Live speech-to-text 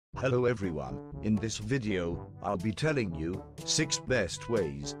Hello everyone, in this video, I'll be telling you 6 best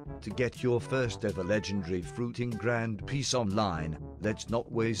ways to get your first ever legendary fruiting grand piece online. Let's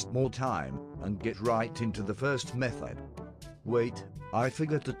not waste more time and get right into the first method. Wait, I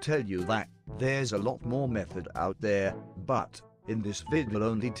forgot to tell you that there's a lot more method out there, but in this vid I'll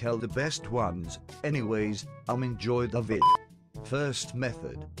only tell the best ones. Anyways, enjoy the vid. First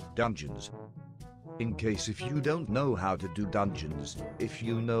method, dungeons. In case if you don't know how to do dungeons, if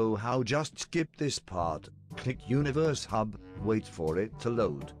you know how, just skip this part, click Universe Hub, wait for it to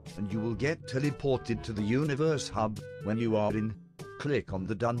load, and you will get teleported to the Universe Hub. When you are in, click on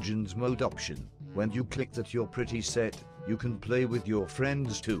the Dungeons mode option. When you click that, you're pretty set, you can play with your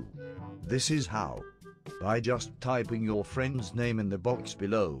friends too. This is how. By just typing your friend's name in the box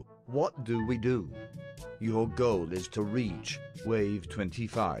below. What do we do? Your goal is to reach wave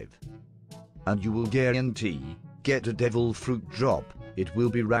 25. And you will guarantee get a devil fruit drop. It will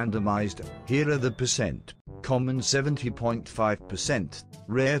be randomized. Here are the percent: common 70.5%,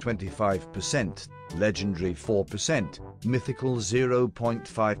 rare 25%, legendary 4%, mythical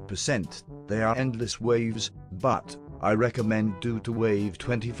 0.5%. They are endless waves, but I recommend do to wave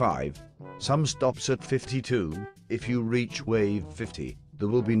 25. Some stops at 52. If you reach wave 50, there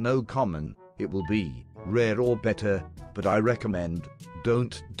will be no common. It will be rare or better, but I recommend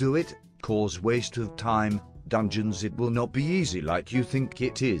don't do it. Cause waste of time. Dungeons, it will not be easy like you think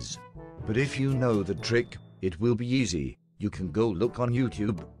it is. But if you know the trick, it will be easy. You can go look on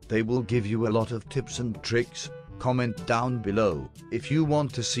YouTube, they will give you a lot of tips and tricks. Comment down below if you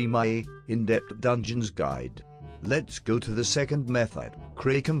want to see my in-depth dungeons guide. Let's go to the second method,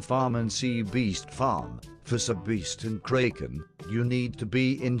 Kraken farm and Seabeast farm. For Seabeast and Kraken, you need to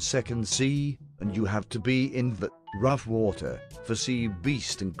be in second sea, and you have to be in the rough water. For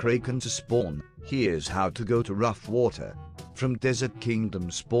Seabeast and Kraken to spawn, here's how to go to rough water. From Desert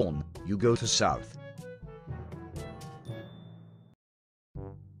Kingdom spawn, you go to south.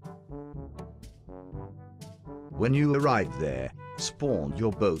 When you arrive there, spawn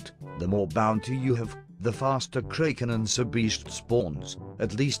your boat. The more bounty you have, the faster Kraken and Seabeast spawns.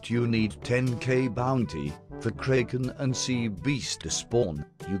 At least you need 10k bounty. For Kraken and Seabeast to spawn,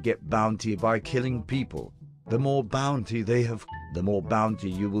 you get bounty by killing people. The more bounty they have, the more bounty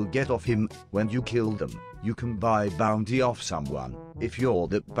you will get off him. When you kill them, you can buy bounty off someone. If you're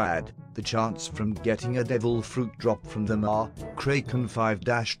that bad, the chance from getting a devil fruit drop from them are Kraken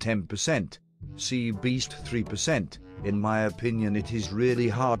 5-10%, Seabeast 3%. In my opinion, it is really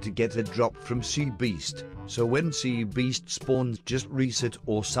hard to get a drop from Seabeast, so when Seabeast spawns, just reset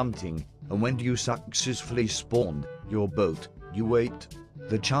or something, and when you successfully spawned your boat, you wait.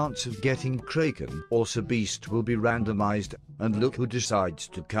 The chance of getting Kraken or Seabeast will be randomized, and look who decides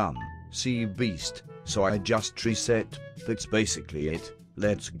to come, Seabeast. So I just reset. That's basically it.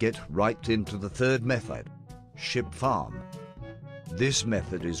 Let's get right into the third method, ship farm. This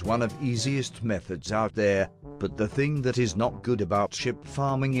method is one of easiest methods out there, but the thing that is not good about ship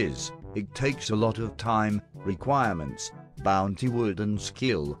farming is, it takes a lot of time, requirements, bounty wood and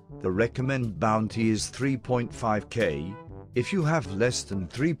skill. The recommended bounty is 3.5k. If you have less than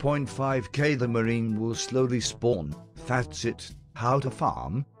 3.5k, the marine will slowly spawn. That's it. How to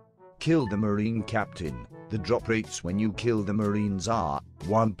farm? Kill the marine captain. The drop rates when you kill the marines are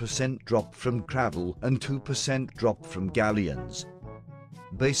 1% drop from gravel and 2% drop from galleons.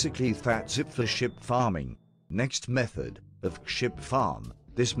 Basically that's it for ship farming. Next method of ship farm.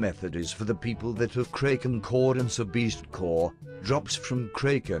 This method is for the people that have Kraken core and Seabeast core. Drops from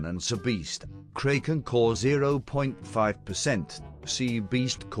Kraken and Seabeast. Kraken core 0.5%,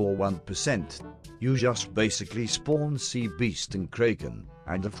 Seabeast core 1%. You just basically spawn Seabeast and Kraken,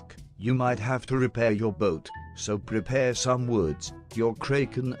 and you might have to repair your boat, so prepare some woods. Your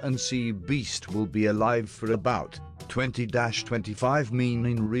Kraken and Seabeast will be alive for about 20-25 min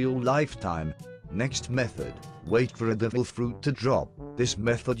in real lifetime. Next method, wait for a devil fruit to drop. This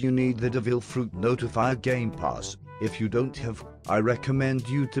method you need the devil fruit notifier game pass. If you don't have, I recommend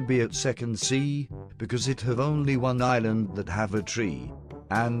you to be at second sea, because it have only one island that have a tree.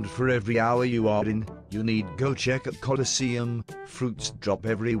 And for every hour you are in, you need go check at Colosseum. Fruits drop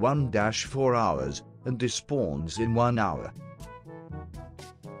every 1-4 hours, and despawns in 1 hour.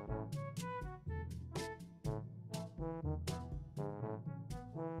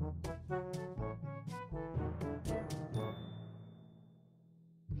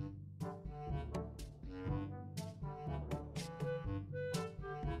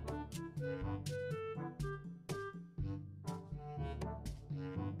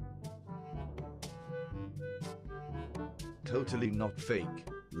 Totally not fake.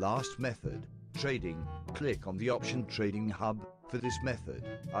 Last method, trading. Click on the option Trading Hub. For this method,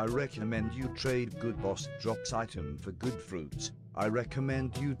 I recommend you trade good boss drops item for good fruits. I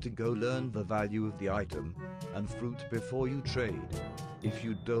recommend you to go learn the value of the item and fruit before you trade. If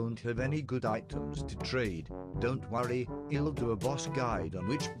you don't have any good items to trade, don't worry, I'll do a boss guide on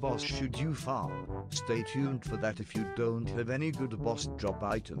which boss should you farm. Stay tuned for that if you don't have any good boss drop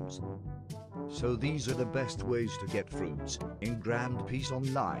items. So these are the best ways to get fruits in Grand Peace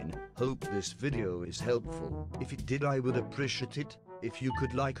Online. Hope this video is helpful. If it did, I would appreciate it if you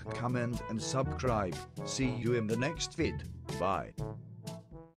could like, comment and subscribe. See you in the next vid. Bye.